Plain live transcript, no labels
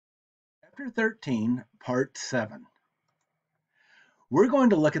Chapter 13, Part 7. We're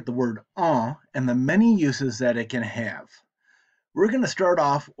going to look at the word en and the many uses that it can have. We're going to start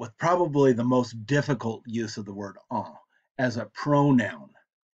off with probably the most difficult use of the word en as a pronoun.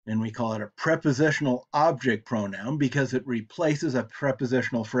 And we call it a prepositional object pronoun because it replaces a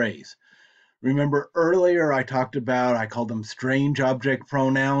prepositional phrase. Remember earlier I called them strange object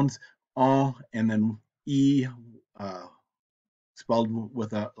pronouns, en and then e, spelled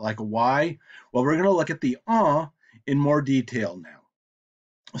with like a Y. Well, we're going to look at the en in more detail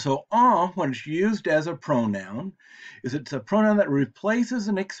now. So en, when it's used as a pronoun, it's a pronoun that replaces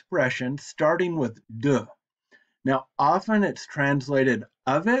an expression starting with de. Now, often it's translated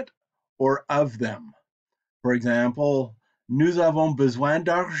of it or of them. For example, nous avons besoin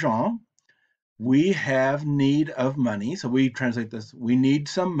d'argent. We have need of money. So we translate this, we need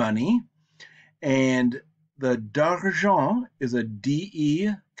some money. And the d'argent is a DE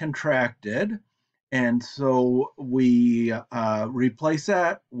contracted, and so we replace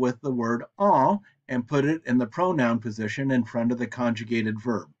that with the word en and put it in the pronoun position in front of the conjugated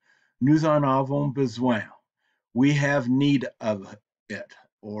verb. Nous en avons besoin. We have need of it,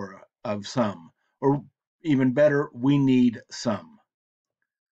 or of some, or even better, we need some.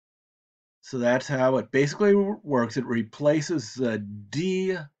 So that's how it basically works. It replaces the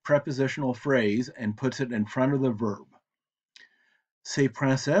de prepositional phrase and puts it in front of the verb. Ces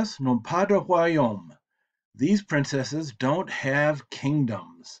princesses n'ont pas de royaume. These princesses don't have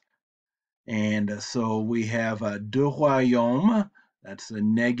kingdoms. And so we have a de royaume. That's the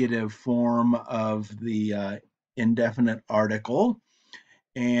negative form of the indefinite article.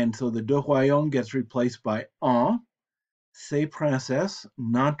 And so the de royaume gets replaced by en. Ces princesses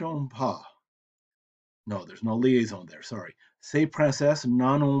n'en ont pas. No, there's no liaison there, sorry. Ces princesses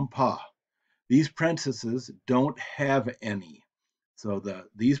n'en ont pas. These princesses don't have any. So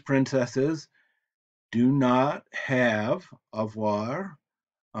these princesses do not have, avoir,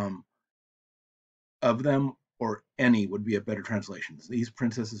 of them, or any would be a better translation. These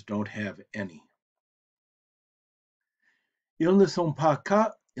princesses don't have any. Ils ne sont pas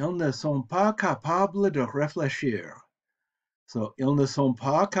capables de réfléchir. So, ils ne sont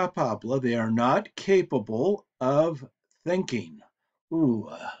pas capables, they are not capable of thinking. Ooh,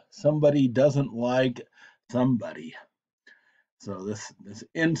 somebody doesn't like somebody. So this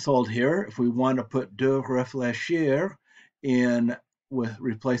insult here, if we want to put de réfléchir in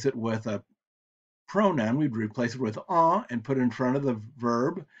replace it with a pronoun, we'd replace it with en and put it in front of the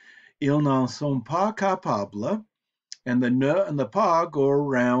verb. Ils n'en sont pas capables, and the ne and the pas go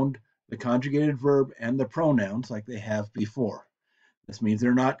around the conjugated verb and the pronouns like they have before. This means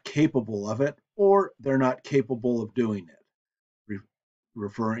they're not capable of it, or they're not capable of doing it,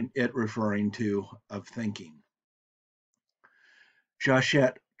 referring to of thinking.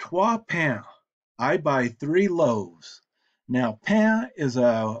 J'achète 3 pains. I buy 3 loaves. Now, pain is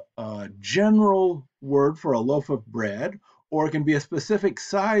a general word for a loaf of bread, or it can be a specific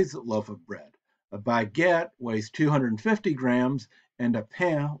size loaf of bread. A baguette weighs 250 grams, and a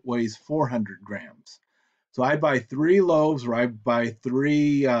pain weighs 400 grams. So I buy 3 loaves, or I buy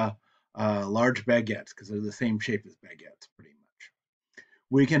 3 large baguettes, because they're the same shape as baguettes, pretty much.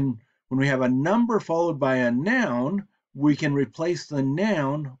 When we have a number followed by a noun, we can replace the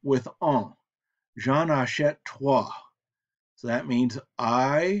noun with en. J'en achète 3. So that means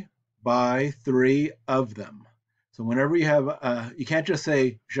I buy 3 of them. So whenever you have, you can't just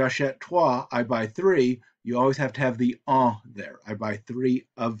say j'achète 3, I buy 3. You always have to have the en there. I buy 3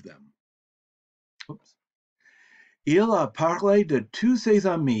 of them. Oops. Il a parlé de tous ses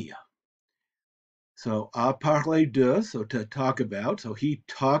amis. So a parlé de, so to talk about. So he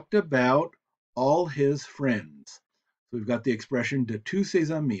talked about all his friends. So we've got the expression de tous ses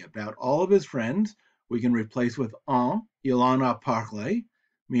amis, about all of his friends. We can replace with en, il en a parlé,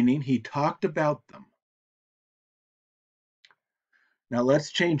 meaning he talked about them. Now let's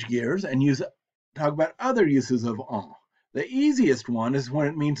change gears and talk about other uses of en. The easiest one is when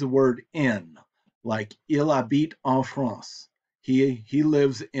it means the word in, like il habite en France. He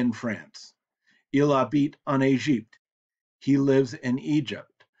lives in France. Il habite en Égypte. He lives in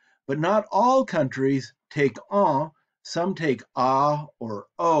Egypt. But not all countries take en. Some take a or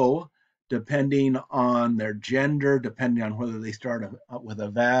o, depending on their gender, depending on whether they start with a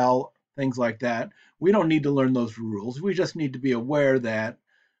vowel, things like that. We don't need to learn those rules. We just need to be aware that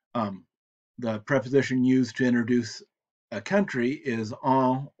the preposition used to introduce a country is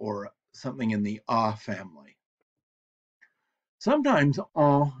en or something in the a family. Sometimes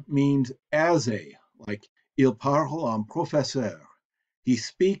en means as a, like il parle en professeur. He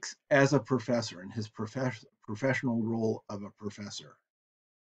speaks as a professor in his professional role of a professor.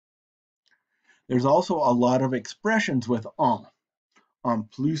 There's also a lot of expressions with en. En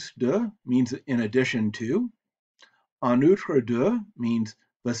plus de means in addition to. En outre de means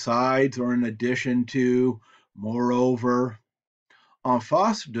besides or in addition to, moreover. En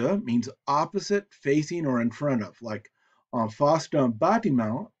face de means opposite, facing, or in front of. Like en face d'un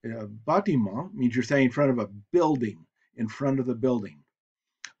bâtiment, bâtiment means you're saying in front of a building, in front of the building.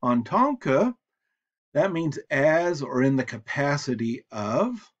 En tant que, that means as or in the capacity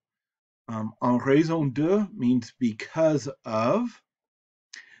of. En raison de means because of.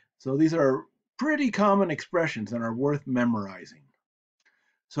 So these are pretty common expressions and are worth memorizing.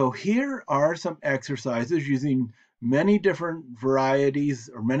 So here are some exercises using many different varieties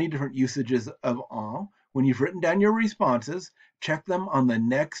or many different usages of en. When you've written down your responses, check them on the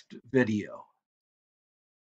next video.